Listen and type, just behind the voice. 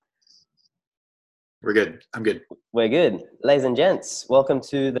We're good. I'm good. We're good. Ladies and gents, welcome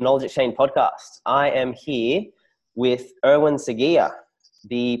to the Knowledge Exchange podcast. I am here with Erwin Seguia,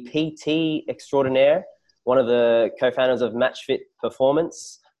 the PT extraordinaire, one of the co-founders of MatchFit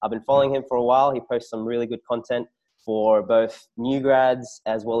Performance. I've been following him for a while. He posts some really good content for both new grads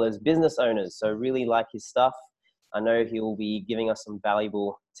as well as business owners. So really like his stuff. I know he'll be giving us some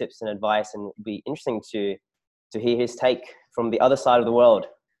valuable tips and advice, and it'll be interesting to hear his take from the other side of the world.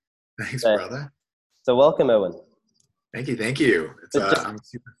 Thanks, brother. So welcome, Erwin. Thank you. Thank you. I'm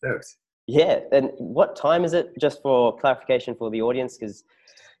super stoked. Yeah. And what time is it? Just for clarification for the audience, because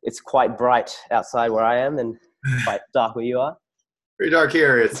it's quite bright outside where I am and quite dark where you are. Pretty dark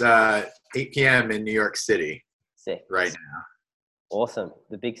here. It's 8 p.m. in New York City. Sick. Right now. Awesome.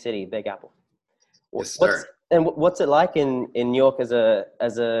 The big city, Big Apple. Yes, sir. What's it like in New York as a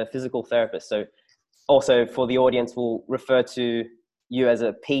physical therapist? So also for the audience, we'll refer to you as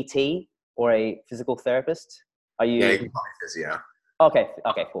a PT or a physical therapist. Are you? Yeah, you can call me physio. Okay,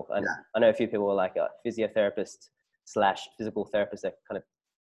 cool. I know a few people are like a physiotherapist / physical therapist. They're kind of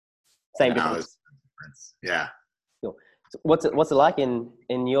same difference. Yeah. Cool. So what's it like in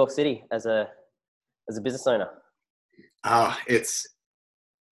New York City as a business owner? Oh, it's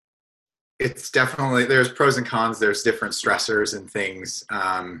definitely, there's pros and cons. There's different stressors and things.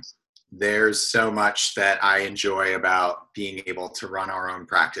 There's so much that I enjoy about being able to run our own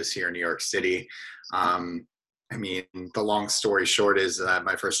practice here in New York City. I mean, the long story short is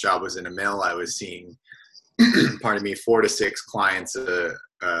my first job was in a mill. I was seeing, 4 to 6 clients an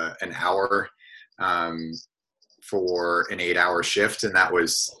hour for an 8-hour shift. And that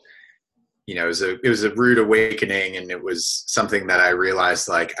was, it was a rude awakening. And it was something that I realized,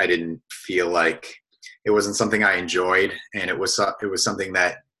 like, I didn't feel like it wasn't something I enjoyed. And it was something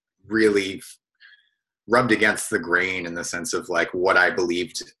that really rubbed against the grain in the sense of like what I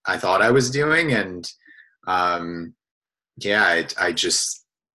thought I was doing. And I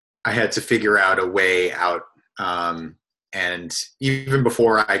had to figure out a way out. And even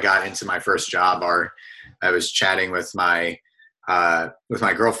before I got into my first job, I was chatting with my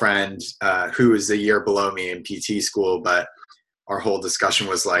girlfriend, who is a year below me in PT school, but our whole discussion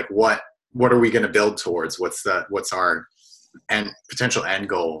was like, what are we going to build towards? What's our potential end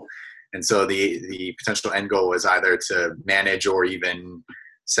goal? And so the potential end goal was either to manage or even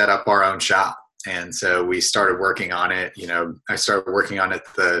set up our own shop. And so we started working on it. I started working on it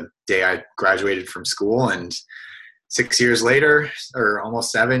the day I graduated from school, and 6 years later, or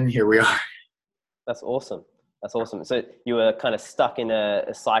almost 7, here we are. That's awesome. So you were kind of stuck in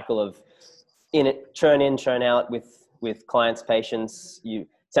a cycle of churn in, churn out with clients, patients. You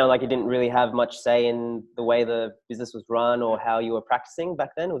sound like you didn't really have much say in the way the business was run or how you were practicing back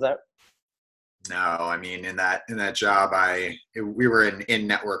then. Was that? No, I mean, in that job, we were in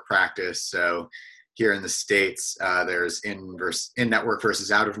network practice. So here in the States, there's in network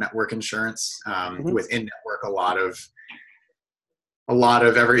versus out of network insurance. With in network, a lot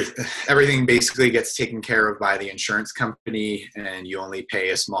of everything basically gets taken care of by the insurance company, and you only pay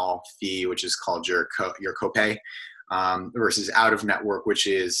a small fee, which is called your copay, versus out of network, which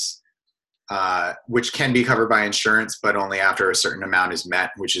can be covered by insurance, but only after a certain amount is met,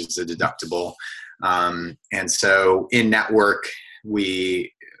 which is a deductible. And so in network,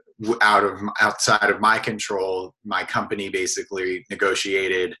 outside of my control, my company basically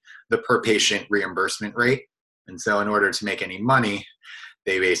negotiated the per patient reimbursement rate. And so in order to make any money,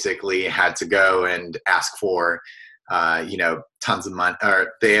 they basically had to go and ask for tons of money,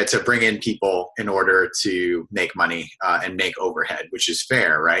 or they had to bring in people in order to make money and make overhead, which is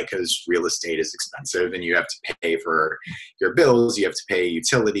fair, right? Because real estate is expensive and you have to pay for your bills, you have to pay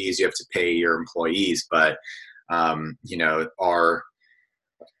utilities, you have to pay your employees. But,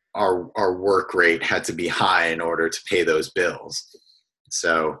 our work rate had to be high in order to pay those bills.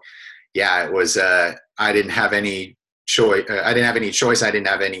 So yeah, it was, I didn't have any choice. I didn't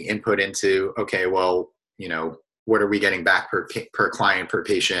have any input into, okay, well, what are we getting back per client, per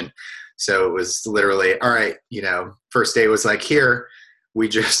patient? So it was literally, all right, first day was like, here, we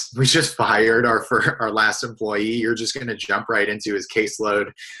just fired our last employee. You're just going to jump right into his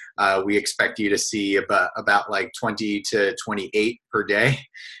caseload. We expect you to see about like 20 to 28 per day.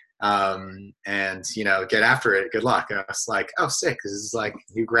 And get after it. Good luck. And I was like, oh, sick. This is like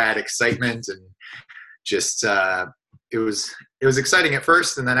new grad excitement. And just, it was exciting at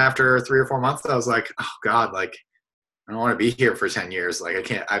first. And then after 3 or 4 months, I was like, oh God, like, I don't want to be here for 10 years.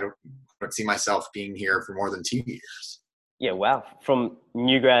 Like I don't see myself being here for more than 2 years. Yeah. Wow. From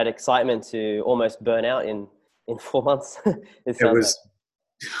new grad excitement to almost burnout in 4 months. It was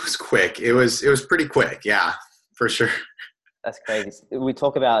quick. It was pretty quick. Yeah, for sure. That's crazy. We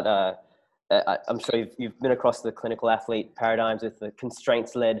talk about I'm sure you've been across the clinical athlete paradigms with the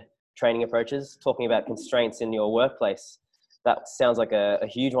constraints-led training approaches, talking about constraints in your workplace. That sounds like a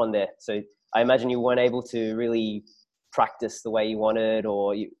huge one there. So I imagine you weren't able to really practice the way you wanted,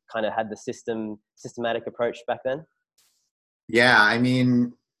 or you kind of had the systematic approach back then? Yeah, I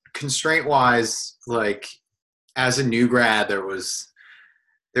mean, constraint wise, like as a new grad, there was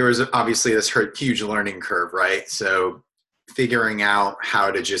obviously this huge learning curve, right? So figuring out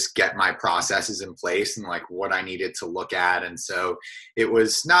how to just get my processes in place and like what I needed to look at. And so it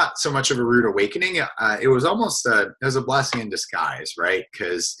was not so much of a rude awakening. It was almost it was a blessing in disguise, right?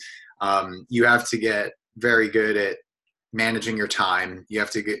 Because you have to get very good at managing your time. You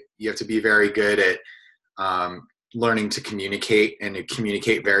have to be very good at learning to communicate and to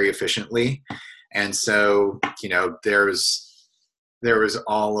communicate very efficiently. And so, there was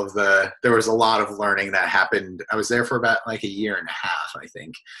a lot of learning that happened. I was there for about like a year and a half, I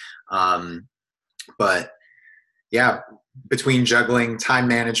think. But yeah, between juggling time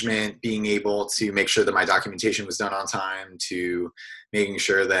management, being able to make sure that my documentation was done on time, to making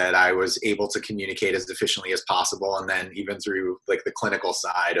sure that I was able to communicate as efficiently as possible. And then even through like the clinical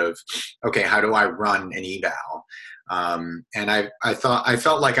side of, okay, how do I run an eval? And I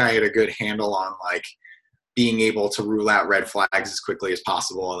felt like I had a good handle on like being able to rule out red flags as quickly as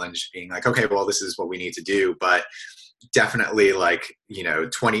possible, and then just being like, okay, well, this is what we need to do. But definitely like,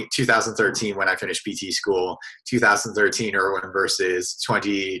 2013 when I finished PT school, 2013 Erwin versus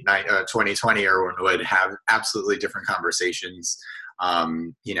 2020 Erwin would have absolutely different conversations,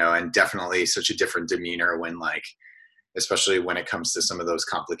 and definitely such a different demeanor when like, especially when it comes to some of those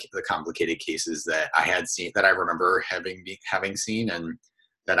complicated cases that I had seen, that I remember having seen, and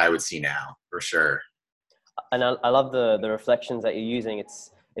that I would see now for sure. And I love the reflections that you're using.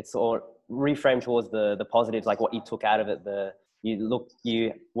 It's all reframed towards the positives, like what you took out of it.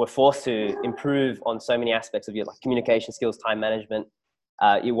 You were forced to improve on so many aspects of your like communication skills, time management.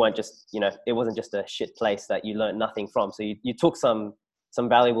 You weren't just, it wasn't just a shit place that you learned nothing from. So you took some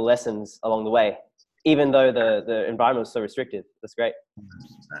valuable lessons along the way, even though the environment was so restrictive. That's great.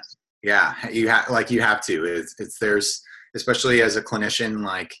 Yeah, you have to. There's, especially as a clinician,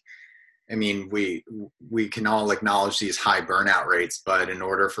 like, I mean, we can all acknowledge these high burnout rates, but in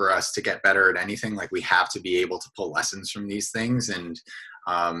order for us to get better at anything, like we have to be able to pull lessons from these things. And,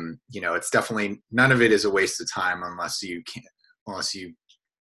 it's definitely, none of it is a waste of time unless you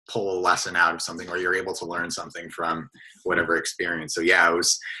pull a lesson out of something, or you're able to learn something from whatever experience. So yeah,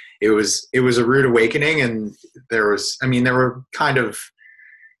 it was a rude awakening. And there were kind of,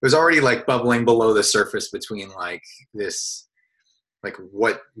 it was already like bubbling below the surface between like this, like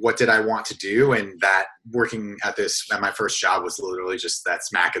what did I want to do? And that working at my first job was literally just that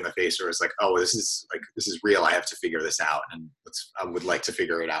smack in the face where it's like, oh, this is real. I have to figure this out. And I would like to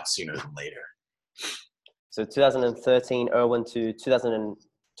figure it out sooner than later. So 2013 Erwin to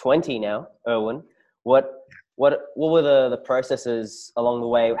 2020 now, Erwin, what were the processes along the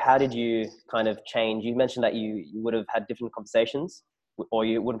way? How did you kind of change? You mentioned that you would have had different conversations, or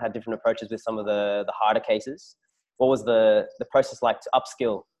you would have had different approaches with some of the harder cases. What was the process like to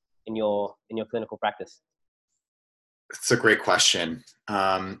upskill in your clinical practice? It's a great question.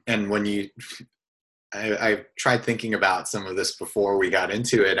 And when I tried thinking about some of this before we got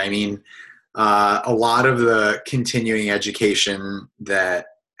into it. I mean, a lot of the continuing education that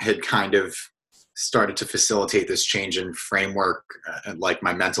had kind of started to facilitate this change in framework, like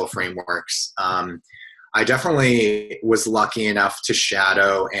my mental frameworks, I definitely was lucky enough to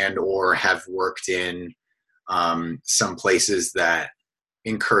shadow and or have worked in some places that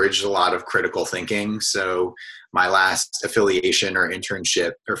encouraged a lot of critical thinking. So my last affiliation or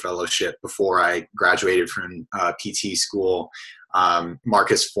internship or fellowship before I graduated from PT school,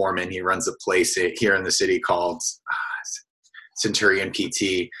 Marcus Foreman, he runs a place here in the city called Centurion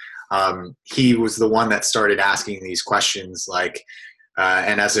PT. He was the one that started asking these questions, like,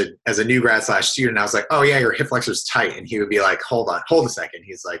 and as a new grad / student, I was like, oh yeah, your hip flexor's tight. And he would be like, hold a second.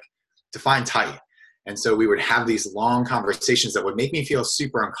 He's like, define tight. And so we would have these long conversations that would make me feel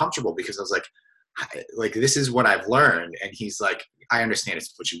super uncomfortable, because I was like, this is what I've learned. And he's like, I understand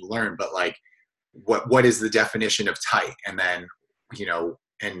it's what you learned, but like, what is the definition of tight? And then,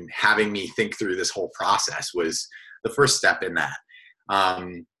 and having me think through this whole process was the first step in that.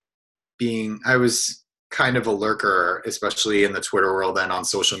 I was kind of a lurker, especially in the Twitter world and on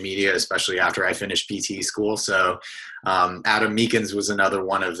social media, especially after I finished PT school. So Adam Meekins was another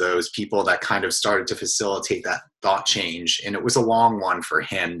one of those people that kind of started to facilitate that thought change. And it was a long one for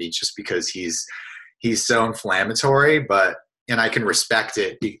him, just because he's so inflammatory, and I can respect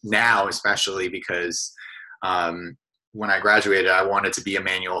it now, especially because when I graduated, I wanted to be a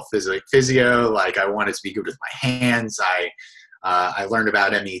manual physio. Like I wanted to be good with my hands. I learned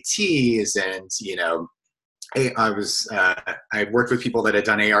about METs, and I worked with people that had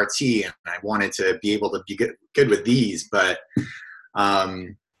done ART, and I wanted to be able to be good with these. But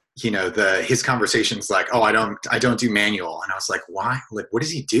his conversations like, oh, I don't do manual, and I was like, why? Like, what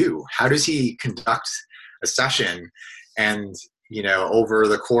does he do? How does he conduct a session? And over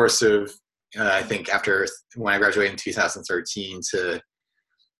the course of I think after when I graduated in 2013 to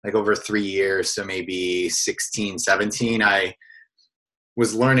like over 3 years, so maybe 16, 17, I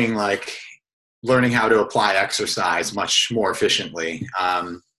was learning how to apply exercise much more efficiently.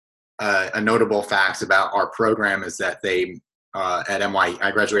 A notable fact about our program is that they at NYU,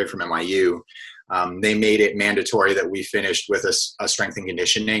 I graduated from NYU. They made it mandatory that we finished with a strength and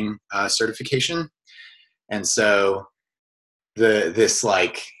conditioning certification, and so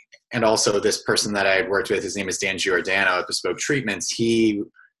and also this person that I had worked with, his name is Dan Giordano at Bespoke Treatments. He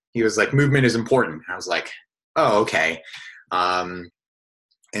was like, movement is important. I was like, oh, okay.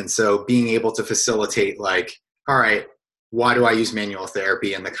 And so being able to facilitate like, all right, why do I use manual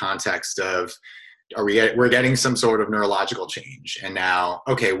therapy in the context of, we're getting some sort of neurological change. And now,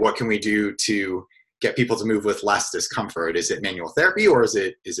 okay, what can we do to get people to move with less discomfort? Is it manual therapy, or is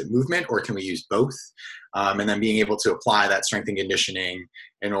it movement, or can we use both? And then being able to apply that strength and conditioning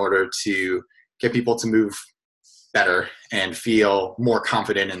in order to get people to move better and feel more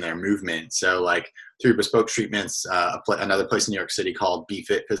confident in their movement. So like through Bespoke Treatments, another place in New York City called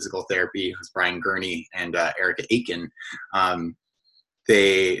BFit Physical Therapy with Brian Gurney and Erica Aiken.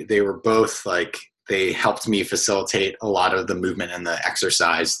 They were both like, they helped me facilitate a lot of the movement and the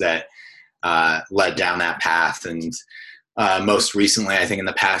exercise that led down that path. And most recently, I think in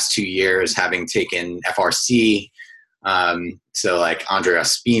the past 2 years, having taken FRC, so like Andrea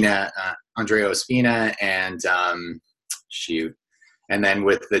Ospina, and and then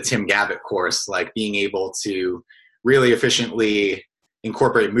with the Tim Gavitt course, like being able to really efficiently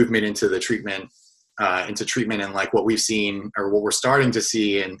incorporate movement into the treatment, and like what we've seen, or what we're starting to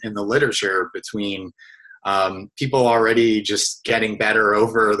see in the literature between people already just getting better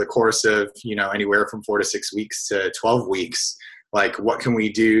over the course of, anywhere from 4 to 6 weeks to 12 weeks. Like, what can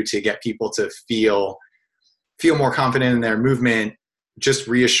we do to get people to feel more confident in their movement? Just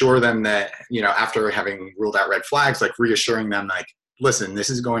reassure them that, after having ruled out red flags, like reassuring them, like, listen, this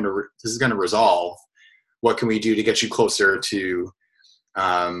is going to resolve. What can we do to get you closer to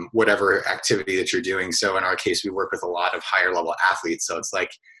whatever activity that you're doing? So in our case, we work with a lot of higher level athletes. So it's like,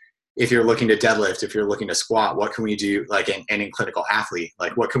 if you're looking to deadlift, if you're looking to squat, what can we do? Like, in clinical athlete,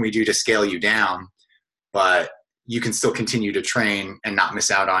 like, what can we do to scale you down, but you can still continue to train and not miss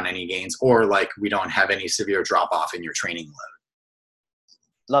out on any gains, or like we don't have any severe drop off in your training load.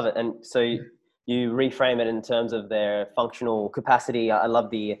 Love it. And so you reframe it in terms of their functional capacity. I love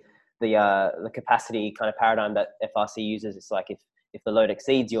the capacity kind of paradigm that FRC uses. It's like, if the load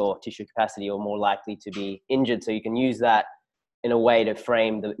exceeds your tissue capacity, you're more likely to be injured. So you can use that in a way to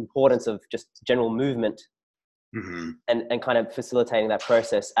frame the importance of just general movement, mm-hmm. and kind of facilitating that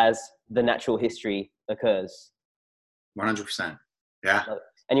process as the natural history occurs. 100%. Yeah.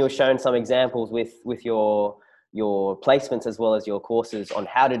 And you were showing some examples with your placements as well as your courses on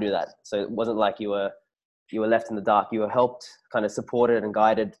how to do that. So it wasn't like you were left in the dark. You were helped, kind of supported and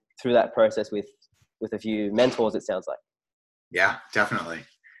guided through that process with a few mentors, it sounds like. Yeah, definitely.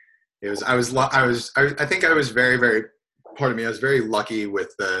 I think I was very, very, pardon me, I was very lucky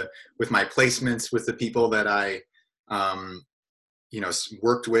with my placements, with the people that I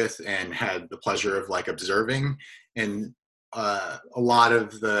worked with and had the pleasure of like observing. And a lot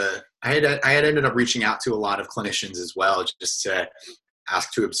of I had ended up reaching out to a lot of clinicians as well, just to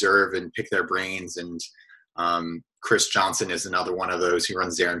ask to observe and pick their brains. And Chris Johnson is another one of those who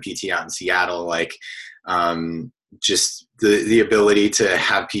runs Zarin PT out in Seattle. Like, just the ability to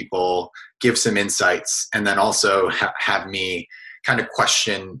have people give some insights, and then also have me kind of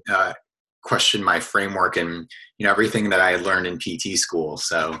question my framework and everything that I had learned in PT school.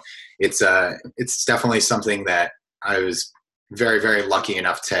 So it's definitely something that I was very, very lucky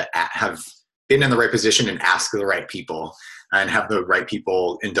enough to have been in the right position and ask the right people, and have the right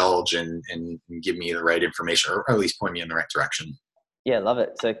people indulge and give me the right information, or at least point me in the right direction. Yeah, love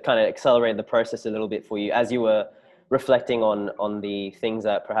it. So kind of accelerate the process a little bit for you as you were reflecting on the things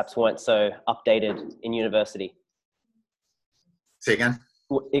that perhaps weren't so updated in university. Say again?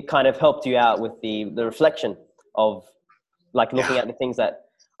 It kind of helped you out with the reflection of like looking at the things that,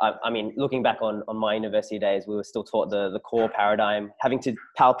 I mean, looking back on my university days, we were still taught the core paradigm, having to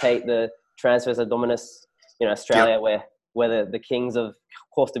palpate the transverse abdominis, Australia, where the kings of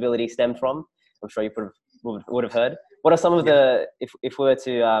core stability stemmed from. I'm sure you would have heard. What are some of if we were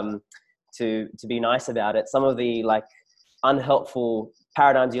to be nice about it, some of the like unhelpful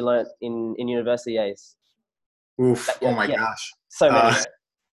paradigms you learnt in university days? Oof. Oh my gosh. So many, right?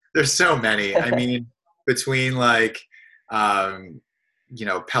 There's so many. I mean, between like, pelvic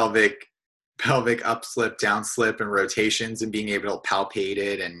upslip, downslip, and rotations, and being able to palpate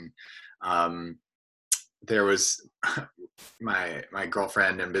it. And there was my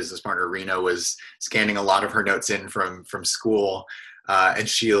girlfriend and business partner Rena was scanning a lot of her notes in from school, and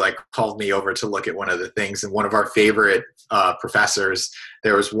she like called me over to look at one of the things. And one of our favorite professors,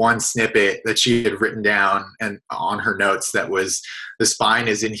 there was one snippet that she had written down and on her notes that was, the spine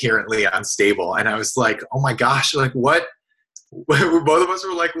is inherently unstable. And I was like, oh my gosh, like what? Both of us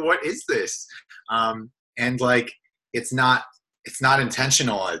were like, what is this? And like, it's not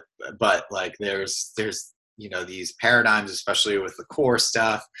intentional, but like there's these paradigms, especially with the core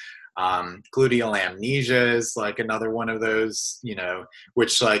stuff. Gluteal amnesia is like another one of those,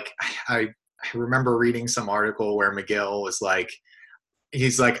 which like I remember reading some article where McGill was like,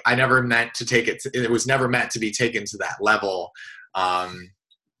 he's like, I never meant to take it. It was never meant to be taken to that level.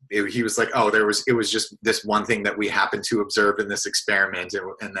 He was like, oh, it was just this one thing that we happened to observe in this experiment,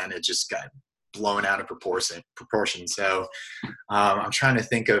 and then it just got blown out of proportion. So I'm trying to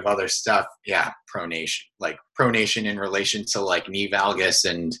think of other stuff. Yeah, pronation in relation to like knee valgus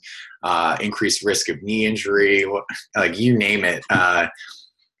and increased risk of knee injury, like you name it.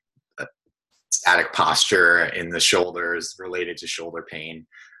 Static posture in the shoulders related to shoulder pain.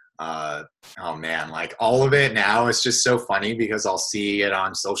 Oh man, like all of it now is just so funny because I'll see it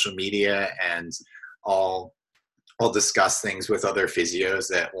on social media and I'll discuss things with other physios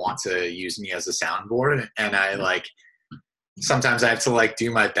that want to use me as a soundboard. And I like, sometimes I have to like do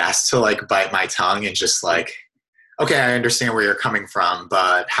my best to like bite my tongue and just like, okay, I understand where you're coming from,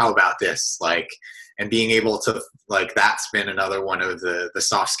 but how about this? Like, and being able to like, that's been another one of the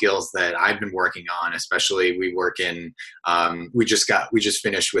soft skills that I've been working on, especially we work in, we just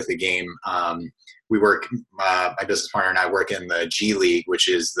finished with a game. We work, my business partner and I work in the G League, which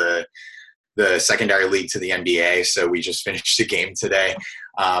is the secondary league to the NBA. So we just finished a game today.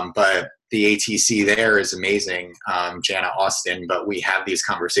 But the ATC there is amazing, Jana Austin, but we have these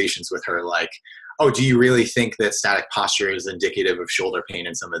conversations with her like, oh, do you really think that static posture is indicative of shoulder pain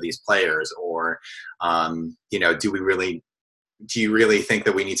in some of these players? Or, do you really think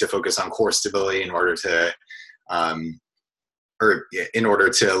that we need to focus on core stability in order to,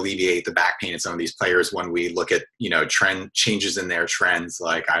 alleviate the back pain in some of these players when we look at, trend changes in their trends,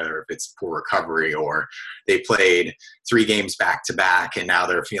 like either if it's poor recovery or they played 3 games back to back and now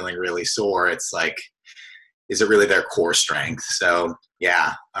they're feeling really sore. It's like, is it really their core strength? So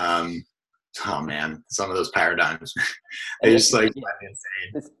yeah. Oh man, some of those paradigms, they just like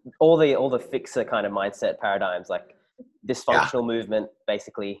insane. All the fixer kind of mindset paradigms, like dysfunctional movement,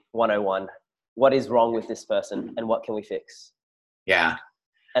 basically 101. What is wrong with this person and what can we fix? Yeah.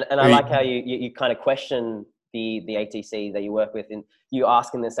 And I like how you kind of question the ATC that you work with, and you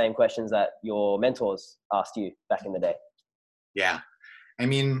asking the same questions that your mentors asked you back in the day. Yeah. I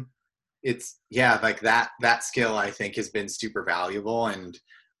mean, like that skill I think has been super valuable. And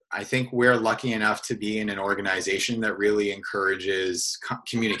I think we're lucky enough to be in an organization that really encourages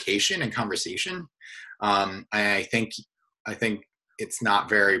communication and conversation. I think it's not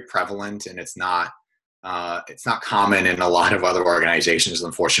very prevalent, and it's not common in a lot of other organizations,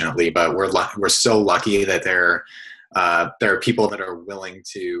 unfortunately. But we're so lucky that there are people that are willing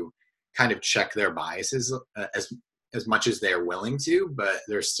to kind of check their biases as much as they're willing to, but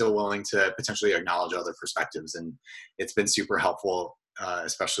they're still willing to potentially acknowledge other perspectives. And it's been super helpful.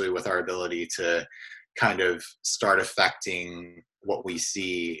 Especially with our ability to kind of start affecting what we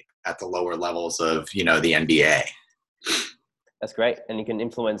see at the lower levels of, the NBA. That's great. And you can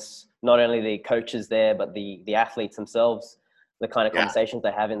influence not only the coaches there, but the athletes themselves, the kind of conversations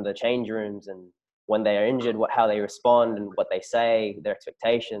they have in the change rooms, and when they are injured, how they respond and what they say, their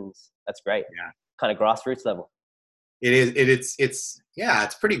expectations. That's great. Yeah. Kind of grassroots level. It is. It's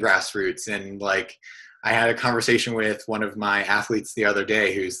pretty grassroots. And like, I had a conversation with one of my athletes the other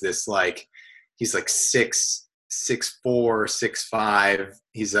day who's this like, he's like 6'4", 6'5".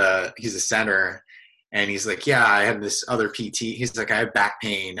 He's a center. And he's like, yeah, I have this other PT. He's like, I have back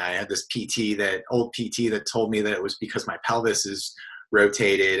pain. I had this old PT that told me that it was because my pelvis is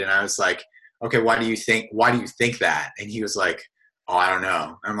rotated. And I was like, okay, why do you think that? And he was like, oh, I don't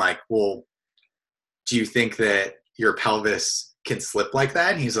know. I'm like, well, do you think that your pelvis can slip like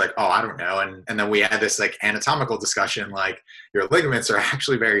that? And he's like, oh, I don't know. And then we had this like anatomical discussion, like your ligaments are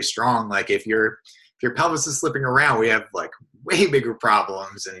actually very strong. Like if your pelvis is slipping around, we have like way bigger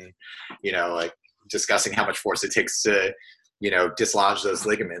problems. And, like discussing how much force it takes to, dislodge those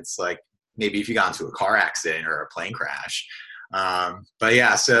ligaments. Like maybe if you got into a car accident or a plane crash. But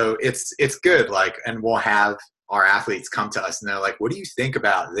yeah, so it's good. Like, and we'll have our athletes come to us and they're like, what do you think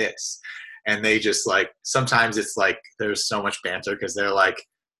about this? And they just like, sometimes it's like, there's so much banter because they're like,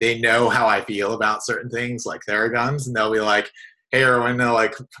 they know how I feel about certain things like Theraguns, and they'll be like, hey, Erwin, they'll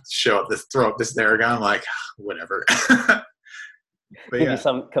like throw up this Theragun, like, whatever. But Give yeah. you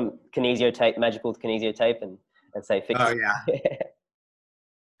some kinesio tape, magical kinesio tape, and say fix it. Yeah.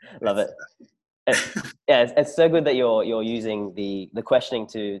 Love it. Yeah, it's so good that you're using the questioning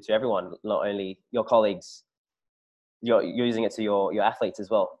to everyone, not only your colleagues. You're using it to your athletes as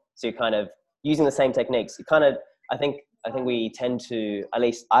well. So you're kind of using the same techniques. You kind of, I think we tend to, at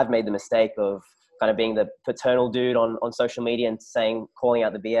least I've made the mistake of kind of being the paternal dude on social media and calling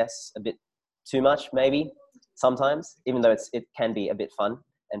out the BS a bit too much, maybe sometimes, even though it can be a bit fun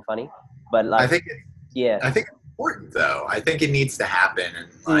and funny. But like, I think it's important though. I think it needs to happen. And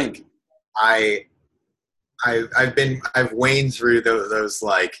like, I've waned through those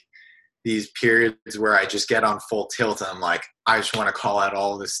like these periods where I just get on full tilt and I'm like, I just want to call out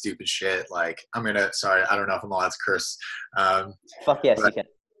all this stupid shit. Like sorry, I don't know if I'm allowed to curse. Fuck yes, you can.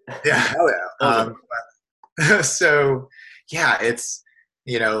 Yeah, hell yeah. So yeah, it's,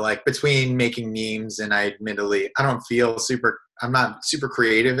 like between making memes and I don't feel I'm not super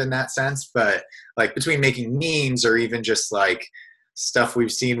creative in that sense, but like between making memes or even just like stuff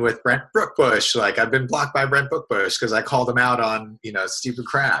we've seen with Brent Brookbush, like I've been blocked by Brent Brookbush because I called him out on, stupid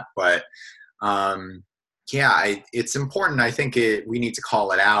crap. But it's important. I think we need to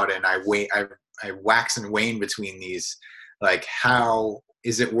call it out, and I wax and wane between these, like, how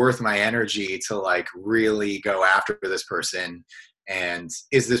is it worth my energy to like really go after this person? And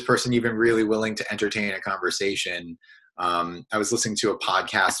is this person even really willing to entertain a conversation? I was listening to a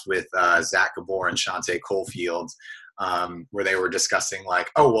podcast with Zach Gabor and Shante Caulfield, where they were discussing like,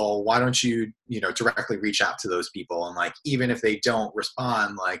 oh, well, why don't you, directly reach out to those people? And like, even if they don't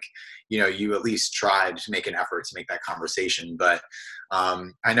respond, like, you at least tried to make an effort to make that conversation. But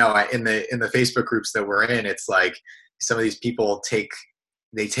I know in the Facebook groups that we're in, it's like some of these people take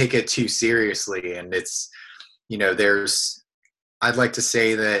it too seriously. And it's, I'd like to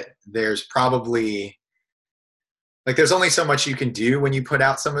say that there's probably, like, there's only so much you can do when you put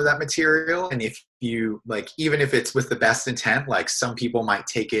out some of that material. And if you, like, even if it's with the best intent, like some people might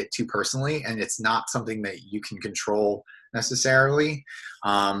take it too personally and it's not something that you can control necessarily.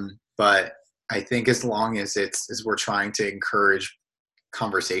 But I think as long as we're trying to encourage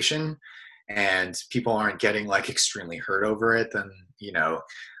conversation and people aren't getting like extremely hurt over it, then,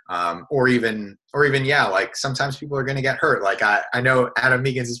 or even, yeah, like sometimes people are going to get hurt. Like I know Adam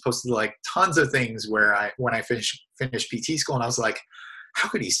Meegans has posted like tons of things where when I finished PT school, and I was like, how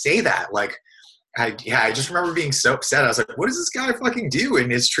could he say that? Like, I just remember being so upset. I was like, what does this guy fucking do in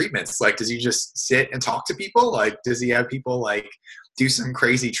his treatments? Like, does he just sit and talk to people? Like, does he have people like do some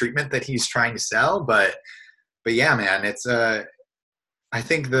crazy treatment that he's trying to sell? But yeah, man, it's I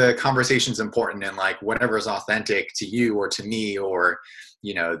think the conversation's important, and like whatever is authentic to you or to me or,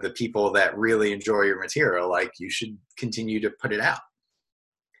 the people that really enjoy your material, like you should continue to put it out.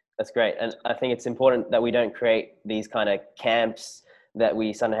 That's great. And I think it's important that we don't create these kind of camps that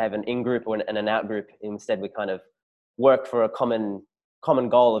we suddenly have an in-group and an out-group. Instead, we kind of work for a common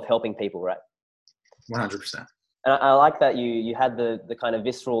goal of helping people, right? 100%. And I like that you had the kind of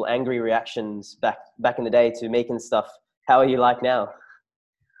visceral, angry reactions back in the day to Meekin's stuff. How are you like now?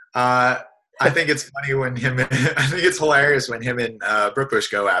 I think it's funny when I think it's hilarious when him and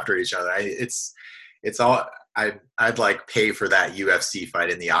Brookbush go after each other. It's all, I'd like pay for that UFC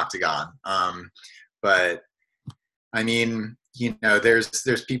fight in the octagon. But I mean,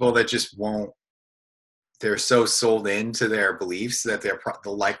 there's people that just won't, they're so sold into their beliefs that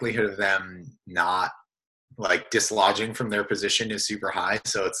the likelihood of them not like dislodging from their position is super high.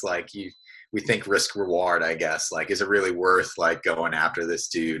 So it's like we think risk reward, I guess, like, is it really worth like going after this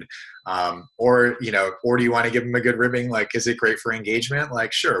dude? Or do you want to give him a good ribbing? Like, is it great for engagement?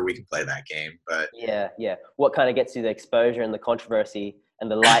 Like, sure, we can play that game, but yeah. What kind of gets you the exposure and the controversy and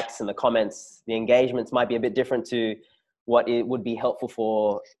the likes and the comments, the engagements might be a bit different to what it would be helpful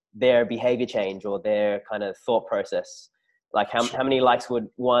for their behavior change or their kind of thought process. Like how many likes would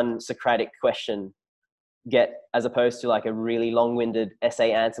one Socratic question get as opposed to like a really long-winded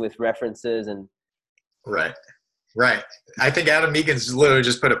essay answer with references and right. I think Adam Meekins literally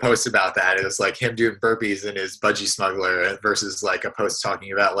just put a post about that. It was like him doing burpees in his budgie smuggler versus like a post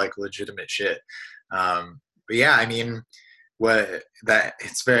talking about like legitimate shit. But yeah, I mean,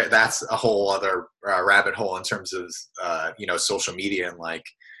 that's a whole other rabbit hole in terms of social media and like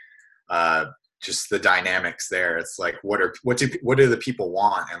just the dynamics there. It's like, what do the people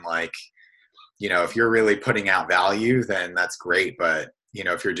want? And like, if you're really putting out value, then that's great. But,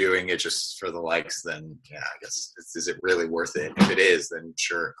 if you're doing it just for the likes, then yeah, I guess, is it really worth it? If it is, then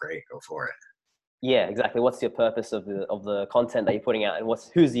sure, great, go for it. Yeah, exactly. What's your purpose of the content that you're putting out, and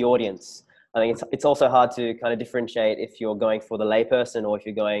who's the audience? I think it's also hard to kind of differentiate if you're going for the layperson or if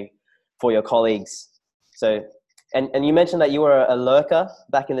you're going for your colleagues. So, and you mentioned that you were a lurker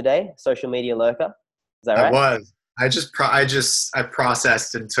back in the day, social media lurker. Is that I right? was. I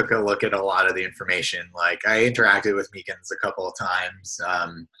processed and took a look at a lot of the information. Like, I interacted with Meekins a couple of times,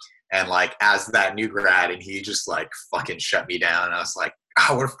 and like, as that new grad, and he just like fucking shut me down. I was like,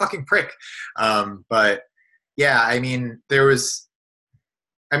 oh, what a fucking prick. But yeah, I mean,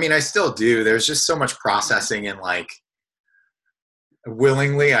 I still do. There's just so much processing, and like,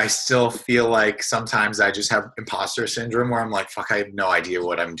 willingly, I still feel like sometimes I just have imposter syndrome where I'm like, fuck, I have no idea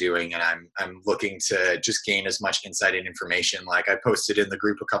what I'm doing. And I'm looking to just gain as much insight and information. Like, I posted in the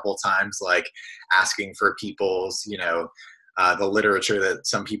group a couple of times, like asking for people's, the literature that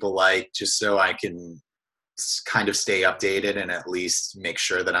some people like, just so I can kind of stay updated and at least make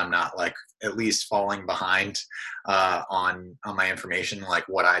sure that I'm not like at least falling behind on my information, like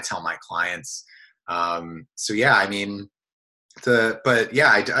what I tell my clients. So yeah, I mean, but yeah,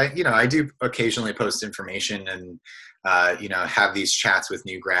 I do occasionally post information and have these chats with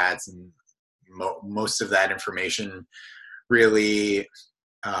new grads, and most of that information really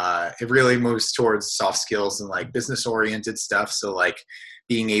it really moves towards soft skills and like business oriented stuff. So like,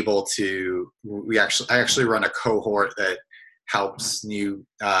 being able to I actually run a cohort that helps new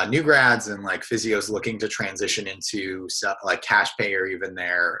grads and like physios looking to transition into like cash pay or even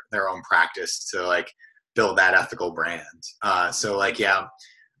their own practice to like build that ethical brand. So like, yeah,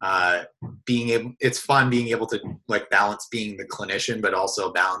 it's fun being able to like balance being the clinician, but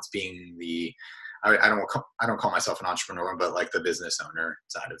also balance being I don't call myself an entrepreneur, but like the business owner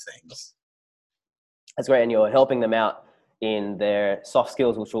side of things. That's great, and you're helping them out in their soft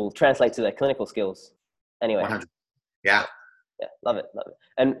skills, which will translate to their clinical skills. Anyway, 100. Yeah. Yeah, love it.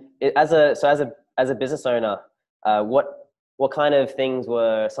 And as a business owner, what kind of things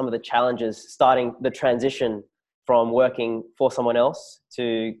were some of the challenges starting the transition from working for someone else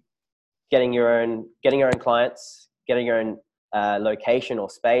to getting your own clients, getting your own location or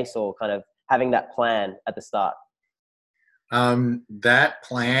space, or kind of having that plan at the start? That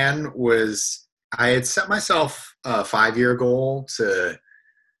plan was, I had set myself a 5-year goal to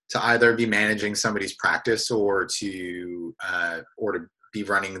either be managing somebody's practice or to be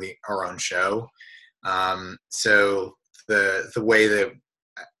running our own show. So the way that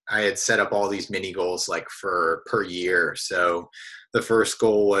I had set up all these mini goals like for per year. So the first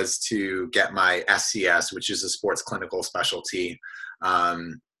goal was to get my SCS, which is a sports clinical specialty.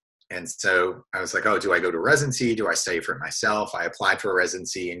 And so I was like, oh, do I go to residency? Do I study for it myself? I applied for a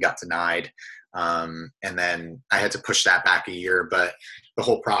residency and got denied. And then I had to push that back a year. But the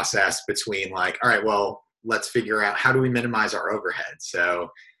whole process between like, all right, well, let's figure out how do we minimize our overhead. So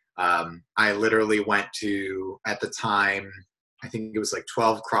I literally went to, at the time, I think it was like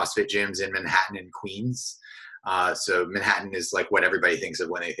 12 CrossFit gyms in Manhattan and Queens. So Manhattan is like what everybody thinks of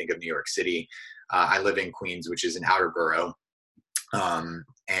when they think of New York City. I live in Queens, which is an outer borough.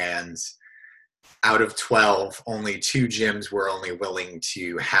 And out of 12, only 2 gyms were only willing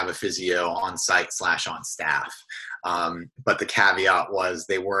to have a physio on site / on staff. But the caveat was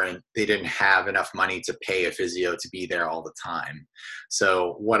they didn't have enough money to pay a physio to be there all the time.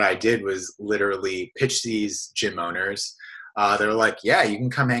 So what I did was literally pitch these gym owners. They were like, yeah, you can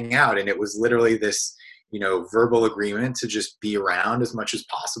come hang out. And it was literally this, verbal agreement to just be around as much as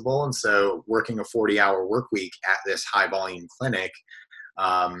possible. And so working a 40-hour work week at this high volume clinic,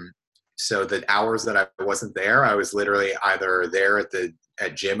 so the hours that I wasn't there, I was literally either there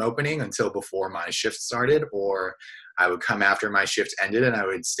at gym opening until before my shift started, or I would come after my shift ended and I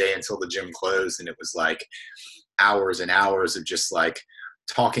would stay until the gym closed. And it was like hours and hours of just like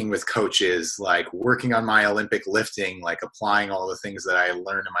talking with coaches, like working on my Olympic lifting, like applying all the things that I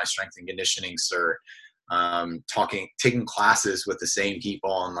learned in my strength and conditioning cert, taking classes with the same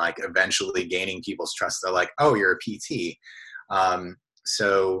people, and like eventually gaining people's trust. They're like, oh, you're a PT.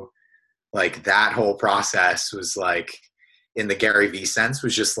 So like that whole process was like, in the Gary Vee sense,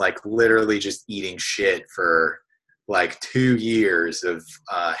 was just like literally just eating shit for like 2 years of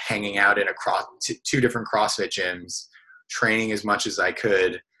hanging out in 2 different CrossFit gyms, training as much as I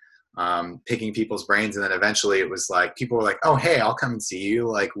could, picking people's brains. And then eventually it was like, people were like, oh, hey, I'll come and see you.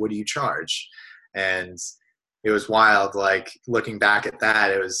 Like, what do you charge? And it was wild. Like looking back at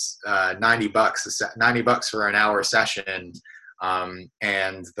that, it was $90 for an hour session.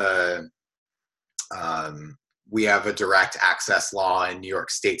 And we have a direct access law in New York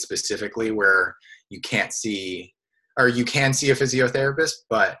State specifically where you can't see, or you can see a physiotherapist,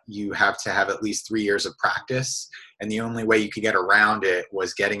 but you have to have at least 3 years of practice. And the only way you could get around it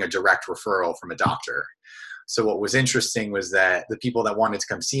was getting a direct referral from a doctor. So what was interesting was that the people that wanted to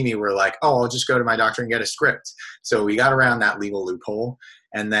come see me were like, oh, I'll just go to my doctor and get a script. So we got around that legal loophole.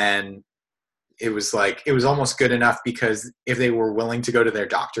 And then it was almost good enough because if they were willing to go to their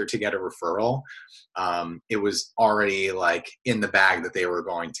doctor to get a referral, it was already like in the bag that they were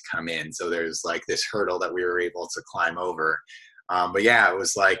going to come in. So there's like this hurdle that we were able to climb over. But yeah, it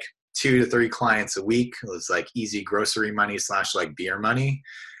was like 2 to 3 clients a week. It was like easy grocery money / like beer money.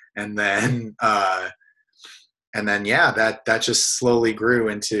 And then, yeah, that just slowly grew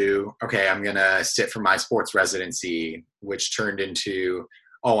into, okay, I'm going to sit for my sports residency, which turned into,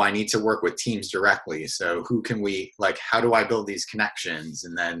 oh, I need to work with teams directly. So who can we, like, how do I build these connections?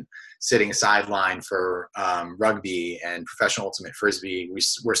 And then sitting sideline for rugby and professional ultimate frisbee,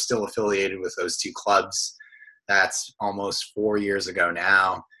 we're still affiliated with those 2 clubs. That's almost 4 years ago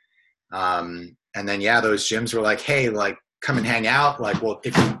now. And then, yeah, those gyms were like, hey, like, come and hang out. Like, well,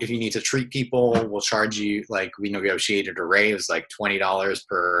 if you need to treat people, we'll charge you. Like, we negotiated a rate. It was like $20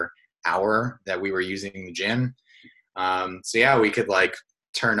 per hour that we were using the gym. So yeah, we could like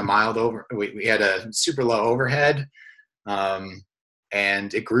turn a mild over. We had a super low overhead,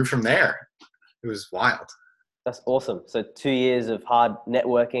 and it grew from there. It was wild. That's awesome. So 2 years of hard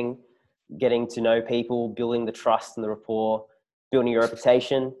networking, getting to know people, building the trust and the rapport, building your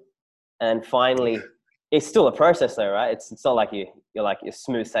reputation, and finally, it's still a process though, right? It's not like you're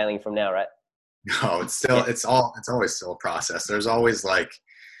smooth sailing from now, right? No, it's always still a process. There's always like,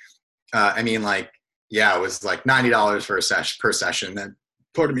 yeah, it was like $90 for per session. Then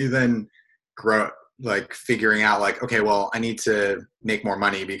part of me then like figuring out like, okay, well, I need to make more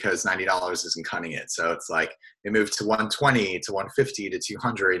money because $90 isn't cutting it. So it's like it moved to 120 to 150 to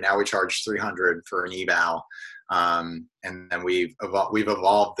 200. Now we charge 300 for an eval. And then we've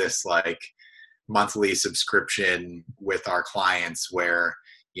evolved this like monthly subscription with our clients where,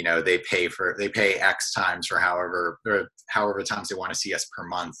 you know, they pay X times for however times they want to see us per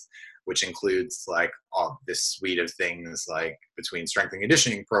month, which includes like all this suite of things like between strength and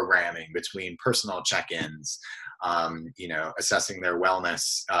conditioning programming, between personal check-ins, you know, assessing their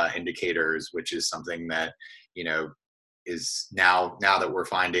wellness indicators, which is something that, you know, is now that we're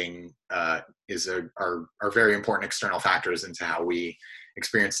finding are very important external factors into how we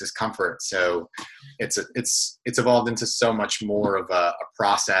experience discomfort. So it's evolved into so much more of a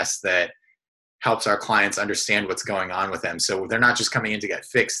process that helps our clients understand what's going on with them. So they're not just coming in to get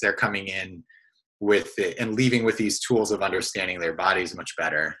fixed, they're coming in with it and leaving with these tools of understanding their bodies much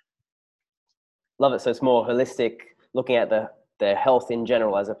better. Love it. So it's more holistic, looking at their health in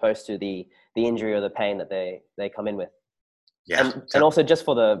general, as opposed to the injury or the pain that they come in with. Yeah. And also just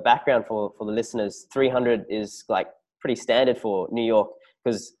for the background for the listeners, 300 is like pretty standard for New York,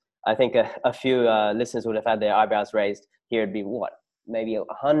 because I think a few listeners would have had their eyebrows raised. Here it'd be what? Maybe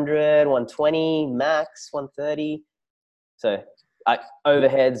 100, 120, max 130. So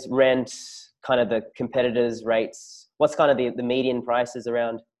overheads, rent, kind of the competitors' rates. What's kind of the median prices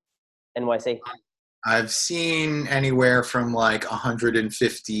around NYC? I've seen anywhere from like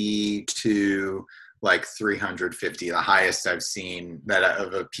 150 to like 350. The highest I've seen that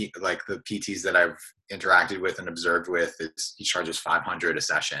like the PTs that I've interacted with and observed with is he charges 500 a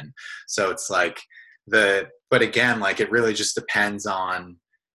session. So it's like but again, like it really just depends on,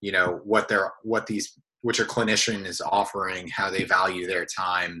 you know, what your clinician is offering, how they value their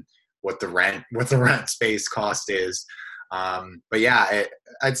time, what the rent space cost is. But yeah,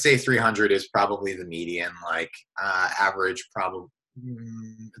 I'd say 300 is probably the median. Like average, probably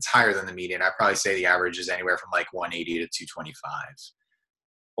it's higher than the median. I'd probably say the average is anywhere from like 180 to 225.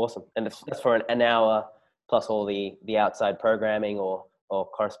 Awesome. And that's for an hour plus all the outside programming or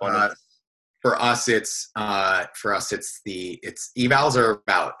correspondence. For us, it's evals are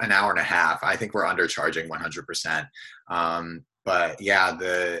about an hour and a half. I think we're undercharging 100%. But yeah,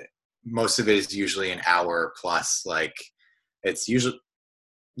 most of it is usually an hour plus. Like it's usually,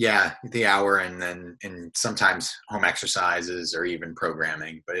 yeah, the hour and sometimes home exercises or even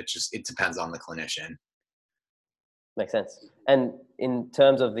programming. But it depends on the clinician. Makes sense. And in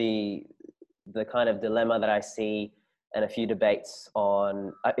terms of the kind of dilemma that I see, and a few debates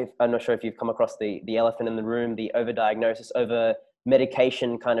on, I'm not sure if you've come across the elephant in the room, the overdiagnosis, over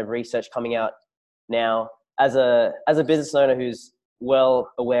medication kind of research coming out now. As a business owner who's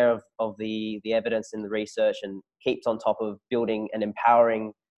well aware of the evidence in the research and keeps on top of building and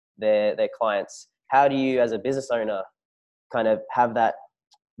empowering their clients, how do you as a business owner kind of have that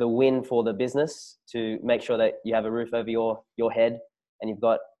the win for the business to make sure that you have a roof over your head and you've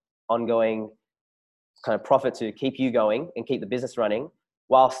got ongoing kind of profit to keep you going and keep the business running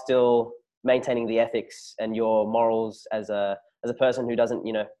while still maintaining the ethics and your morals as a person who doesn't,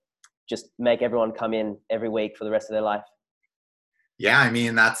 just make everyone come in every week for the rest of their life. Yeah, I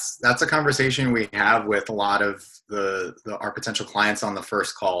mean, that's a conversation we have with a lot of our potential clients on the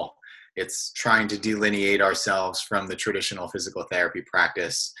first call. It's trying to delineate ourselves from the traditional physical therapy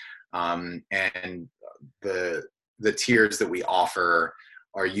practice, and the tiers that we offer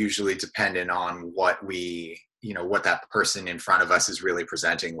are usually dependent on what that person in front of us is really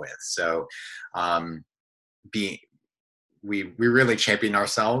presenting with. So, we really champion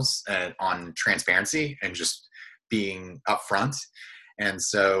ourselves on transparency and just being upfront. And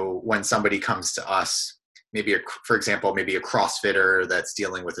so when somebody comes to us, for example, maybe a CrossFitter that's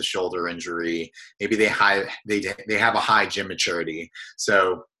dealing with a shoulder injury, maybe they have a high gym maturity.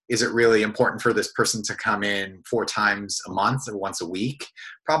 So is it really important for this person to come in 4 times a month or once a week?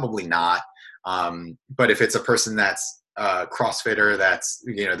 Probably not. But if it's a person that's a CrossFitter, that's,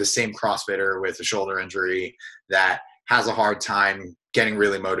 the same CrossFitter with a shoulder injury that has a hard time getting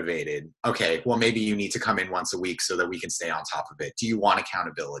really motivated. Okay, well, maybe you need to come in once a week so that we can stay on top of it. Do you want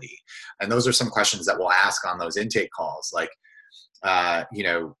accountability? And those are some questions that we'll ask on those intake calls, like, how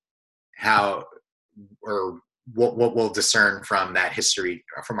or what we'll discern from that history,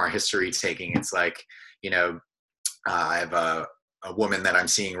 from our history taking. It's like, I have a woman that I'm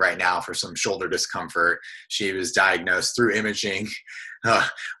seeing right now for some shoulder discomfort. She was diagnosed through imaging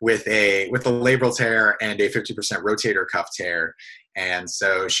with a labral tear and a 50% rotator cuff tear. And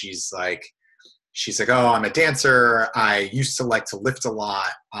so she's like, oh, I'm a dancer. I used to like to lift a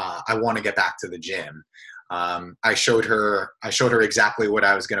lot. I want to get back to the gym. I showed her exactly what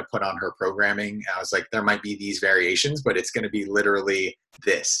I was going to put on her programming. I was like, there might be these variations, but it's going to be literally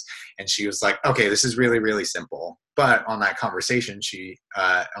this. And she was like, okay, this is really, really simple. But on that conversation,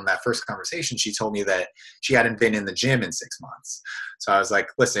 on that first conversation, she told me that she hadn't been in the gym in 6 months. So I was like,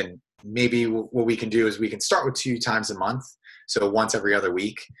 listen, maybe what we can do is we can start with 2 times a month. So once every other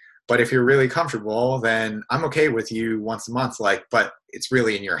week. But if you're really comfortable, then I'm okay with you once a month, but it's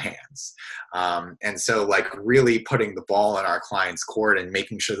really in your hands. And so really putting the ball in our client's court and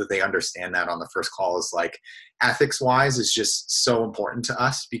making sure that they understand that on the first call is ethics wise is just so important to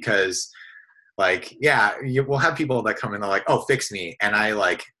us, because we'll have people that come in, they're like, oh, fix me. And I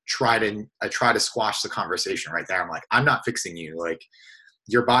try to squash the conversation right there. I'm like, I'm not fixing you.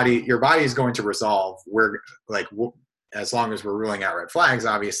 Your body is going to resolve. As long as we're ruling out red flags,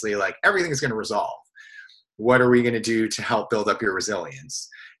 obviously, everything's going to resolve. What are we going to do to help build up your resilience?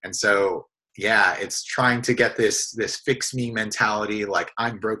 And so, yeah, it's trying to get this fix me mentality,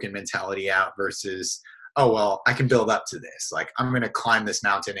 I'm broken mentality out, versus, oh, well, I can build up to this. I'm going to climb this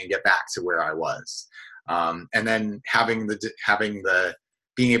mountain and get back to where I was. And then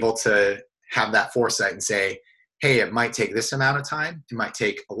being able to have that foresight and say, hey, it might take this amount of time. It might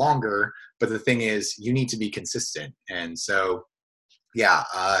take longer, but the thing is, you need to be consistent. And so, yeah,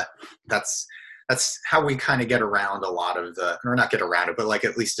 that's how we kind of get around a lot of or not get around it, but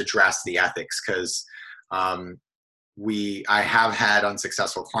at least address the ethics. Because I have had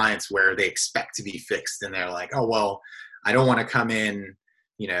unsuccessful clients where they expect to be fixed, and they're like, oh, well, I don't want to come in,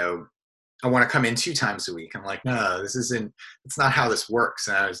 I want to come in 2 times a week. I'm like, no, it's not how this works.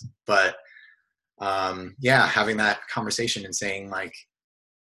 Having that conversation and saying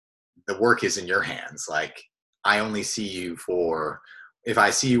the work is in your hands. I only see you if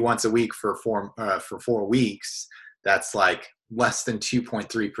I see you once a week for 4 weeks, that's less than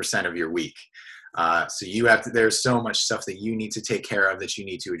 2.3% of your week. So there's so much stuff that you need to take care of, that you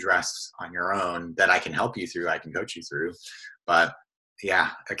need to address on your own, that I can help you through, I can coach you through. But yeah,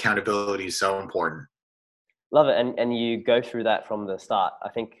 accountability is so important. Love it. And you go through that from the start. I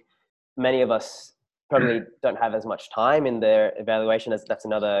think many of us probably don't have as much time in their evaluation, as that's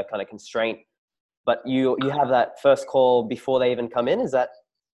another kind of constraint. But you have that first call before they even come in. Is that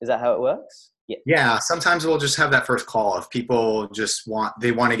how it works? Yeah. Sometimes we'll just have that first call if people want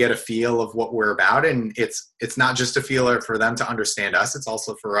to get a feel of what we're about. And it's not just a feeler for them to understand us. It's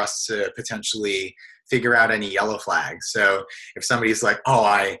also for us to potentially figure out any yellow flags. So if somebody's like,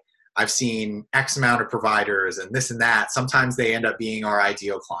 oh, I've seen X amount of providers and this and that, sometimes they end up being our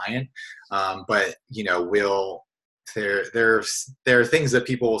ideal client. But there are things that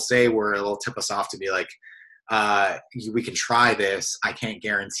people will say where it'll tip us off to be like, we can try this. I can't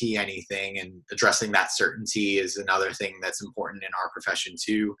guarantee anything. And addressing that certainty is another thing that's important in our profession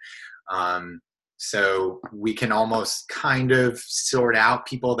too. So we can almost kind of sort out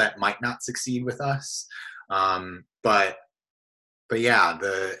people that might not succeed with us. But but yeah,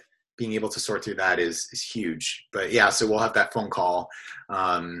 the being able to sort through that is huge. But yeah, so we'll have that phone call.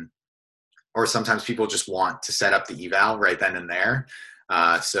 Or sometimes people just want to set up the eval right then and there.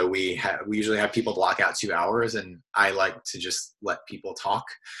 So we usually have people block out 2 hours, and I like to just let people talk.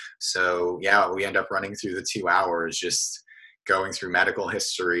 So yeah, we end up running through the 2 hours, just going through medical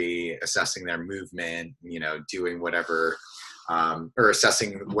history, assessing their movement, doing whatever, or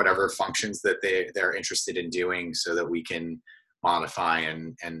assessing whatever functions that they're interested in doing, so that we can modify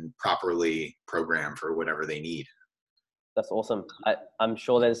and properly program for whatever they need. That's awesome. I'm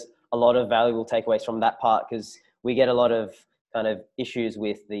sure there's a lot of valuable takeaways from that part, because we get a lot of kind of issues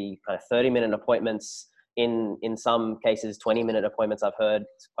with the kind of 30-minute appointments. In some cases, 20-minute appointments. I've heard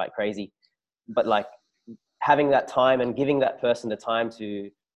it's quite crazy, but like having that time and giving that person the time to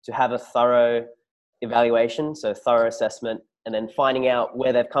have a thorough evaluation, so thorough assessment, and then finding out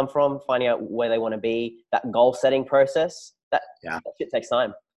where they've come from, finding out where they want to be, that goal setting process, that shit takes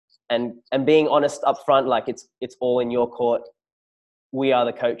time. And being honest up front, like it's all in your court. We are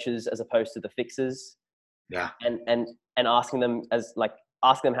the coaches as opposed to the fixers. Yeah. And asking them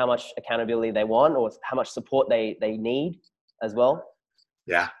asking them how much accountability they want, or how much support they need as well.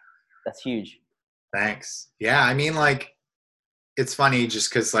 Yeah. That's huge. Thanks. Yeah. I mean, like, it's funny just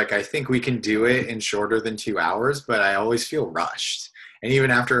because like I think we can do it in shorter than 2 hours, but I always feel rushed. And even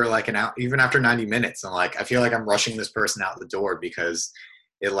after like an hour, even after 90 minutes, I'm like, I feel like I'm rushing this person out the door, because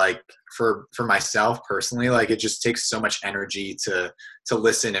it, like, for myself personally, like, it just takes so much energy to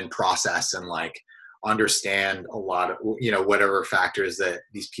listen and process and like understand a lot of, whatever factors that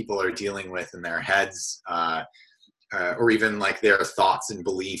these people are dealing with in their heads, or even like their thoughts and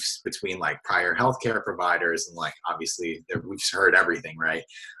beliefs between like prior healthcare providers, and like obviously we've heard everything, right?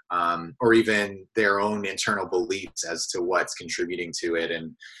 Or even their own internal beliefs as to what's contributing to it,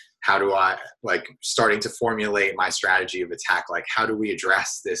 and how do I, like, starting to formulate my strategy of attack, like how do we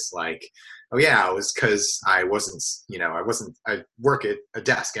address this? Like, oh yeah, it was because I work at a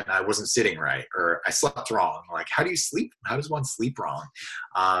desk and I wasn't sitting right, or I slept wrong. Like, how do you sleep? How does one sleep wrong?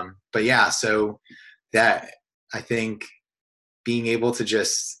 But yeah, so that, I think being able to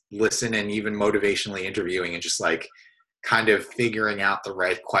just listen, and even motivationally interviewing, and just like kind of figuring out the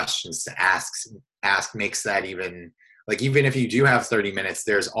right questions to ask makes that even, like, even if you do have 30 minutes,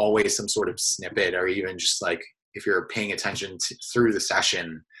 there's always some sort of snippet, or even just like if you're paying attention through the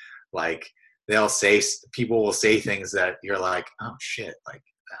session, like people will say things that you're like, oh shit, like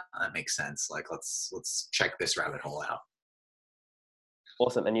that makes sense. Like, let's check this rabbit hole out.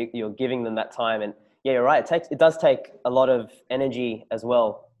 Awesome. And you're giving them that time. And yeah, you're right. It does take a lot of energy as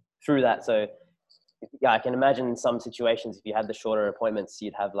well through that. So yeah, I can imagine in some situations, if you had the shorter appointments,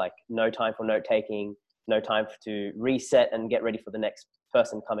 you'd have like no time for note taking, no time to reset and get ready for the next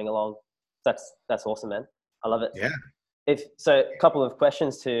person coming along. That's awesome, man. I love it. Yeah. So a couple of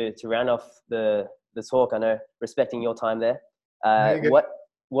questions to round off the talk. I know, respecting your time there.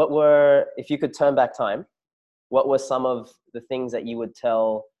 What were, if you could turn back time, what were some of the things that you would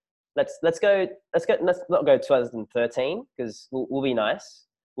tell? Let's not go 2013, because we'll be nice.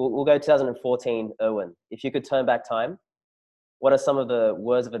 We'll go 2014, Erwin. If you could turn back time, what are some of the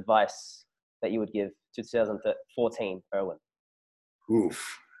words of advice that you would give to 2014, Erwin?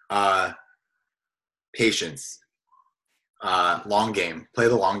 Oof. Patience. Long game. Play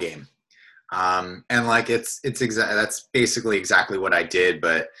the long game. And like that's basically exactly what I did.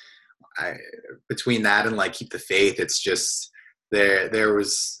 But between that and like keep the faith, it's just there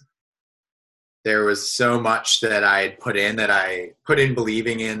was so much that I had put in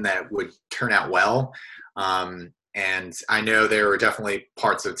believing in that would turn out well. And I know there were definitely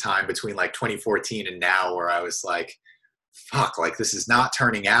parts of time between like 2014 and now where I was like, fuck, like this is not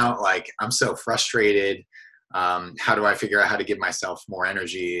turning out. Like, I'm so frustrated. How do I figure out how to give myself more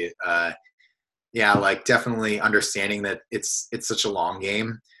energy? Yeah, like definitely understanding that it's such a long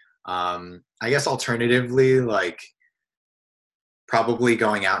game. I guess alternatively, like probably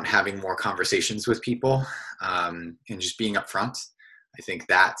going out and having more conversations with people, and just being upfront. I think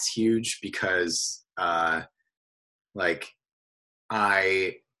that's huge, because like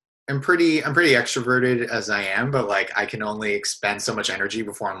I'm pretty extroverted as I am, but like I can only expend so much energy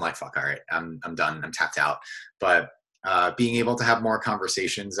before I'm like, fuck, all right, I'm done, I'm tapped out. But being able to have more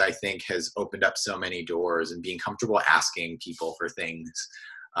conversations, I think, has opened up so many doors, and being comfortable asking people for things,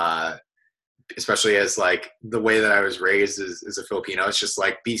 especially as like the way that I was raised as a Filipino, it's just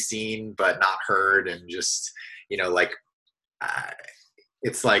like be seen but not heard, and just, like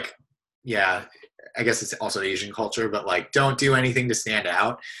it's like, yeah, I guess it's also Asian culture, but like don't do anything to stand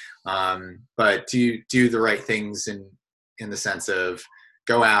out, but do the right things in the sense of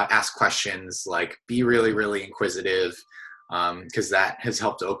go out, ask questions, like be really, really inquisitive, because that has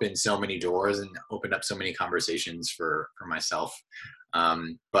helped open so many doors and opened up so many conversations for myself.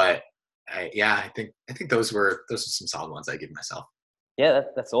 But I think those are some solid ones I give myself. Yeah,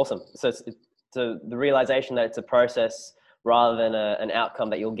 that's awesome. So so the realization that it's a process rather than an outcome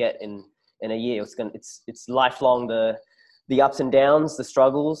that you'll get in a year. It's lifelong, the ups and downs, the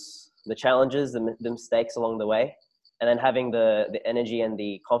struggles, the challenges, the mistakes along the way, and then having the energy and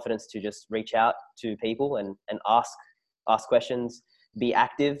the confidence to just reach out to people and ask questions, be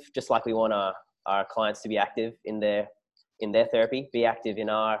active, just like we want our clients to be active in their therapy, be active in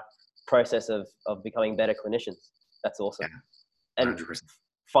our process of becoming better clinicians. That's awesome. Yeah, and 100%.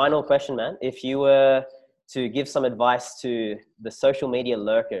 Final question, man. If you were to give some advice to the social media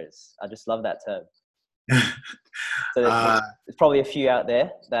lurkers, I just love that term. So there's probably a few out there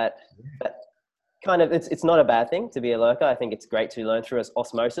that kind of, it's not a bad thing to be a lurker. I think it's great to learn through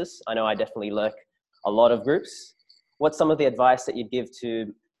osmosis. I know I definitely lurk a lot of groups. What's some of the advice that you'd give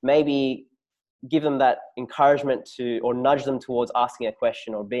to maybe give them that encouragement to, or nudge them towards asking a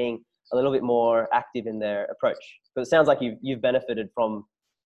question or being a little bit more active in their approach? Because it sounds like you've benefited from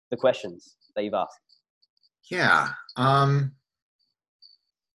the questions that you've asked. Yeah.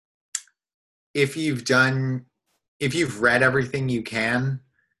 If you've read everything you can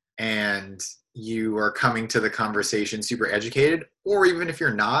and you are coming to the conversation super educated, or even if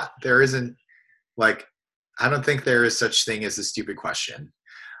you're not, there isn't, like, I don't think there is such thing as a stupid question.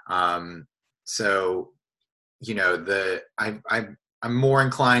 So, you know, I'm more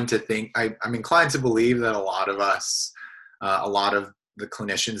inclined to think, I'm inclined to believe that a lot of us, a lot of the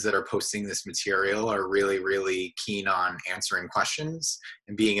clinicians that are posting this material are really, really keen on answering questions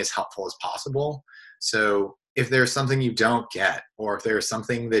and being as helpful as possible. So if there's something you don't get, or if there's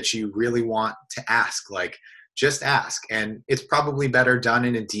something that you really want to ask, like, just ask. And it's probably better done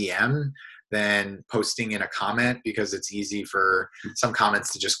in a DM than posting in a comment, because it's easy for some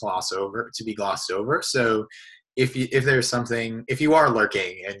comments to just be glossed over. So if there's something, if you are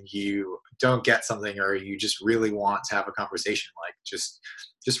lurking and you don't get something, or you just really want to have a conversation, like, just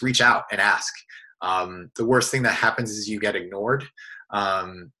reach out and ask. The worst thing that happens is you get ignored,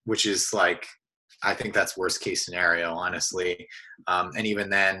 which is, like, I think that's worst case scenario, honestly. And even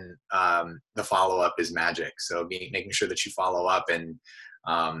then, the follow-up is magic. So making sure that you follow up and,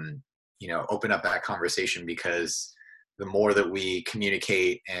 you know, open up that conversation, because the more that we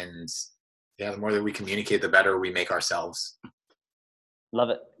communicate, the more that we communicate, the better we make ourselves. Love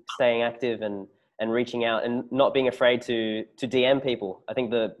it. Staying active and reaching out and not being afraid to DM people. I think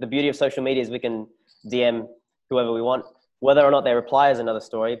the beauty of social media is we can DM whoever we want. Whether or not they reply is another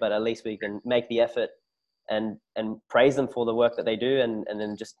story, but at least we can make the effort and praise them for the work that they do, and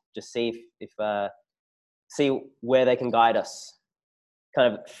then just see see where they can guide us.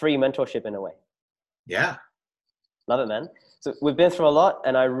 Kind of free mentorship in a way. Yeah. Love it, man. So we've been through a lot,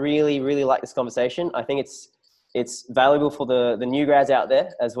 and I really, really like this conversation. I think it's valuable for the new grads out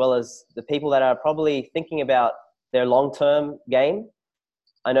there, as well as the people that are probably thinking about their long-term game.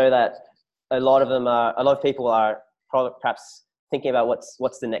 I know that a lot of people are perhaps thinking about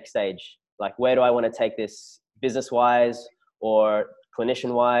what's the next stage. Like, where do I want to take this business-wise or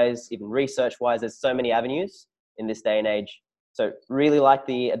clinician-wise, even research-wise? There's so many avenues in this day and age. So really like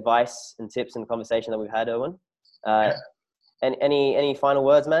the advice and tips and conversation that we've had, Erwin. And any final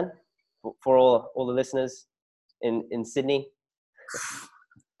words, man, for all the listeners in Sydney?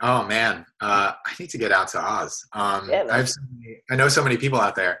 Oh man, I need to get out to Oz. Yeah, man. I know so many people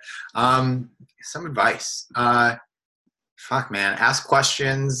out there. Some advice. Fuck, man. Ask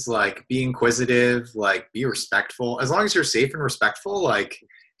questions, like, be inquisitive, like, be respectful. As long as you're safe and respectful, like,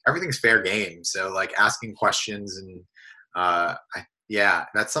 everything's fair game. So, like, asking questions and,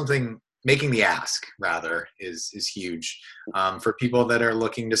 that's something. Making the ask, rather, is huge. For people that are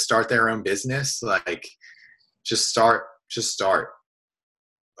looking to start their own business, like, just start.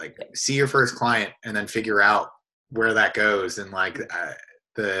 Like, see your first client and then figure out where that goes. And, like,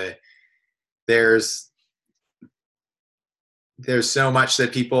 there's so much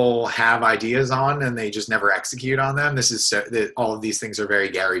that people have ideas on and they just never execute on them. All of these things are very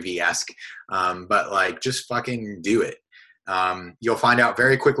Gary Vee-esque, but, like, just fucking do it. You'll find out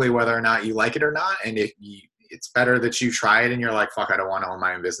very quickly whether or not you like it or not. And it's better that you try it and you're like, fuck, I don't want to own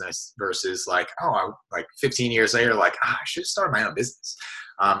my own business, versus, like, 15 years later, like, I should start my own business.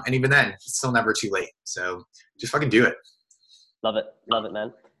 And even then, it's still never too late. So just fucking do it. Love it,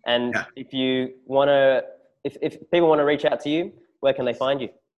 man. And if people want to reach out to you, where can they find you?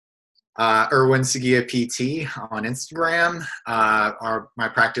 Erwin Seguia PT on Instagram. My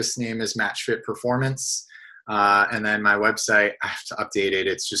practice name is MatchFit Performance. And then my website, I have to update it.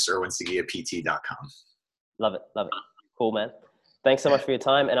 It's just erwinseguiapt.com. Love it. Cool, man. Thanks so much for your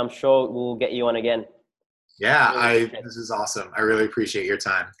time, and I'm sure we'll get you on again. Yeah, this is awesome. I really appreciate your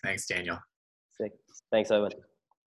time. Thanks, Daniel. Sick. Thanks, Erwin.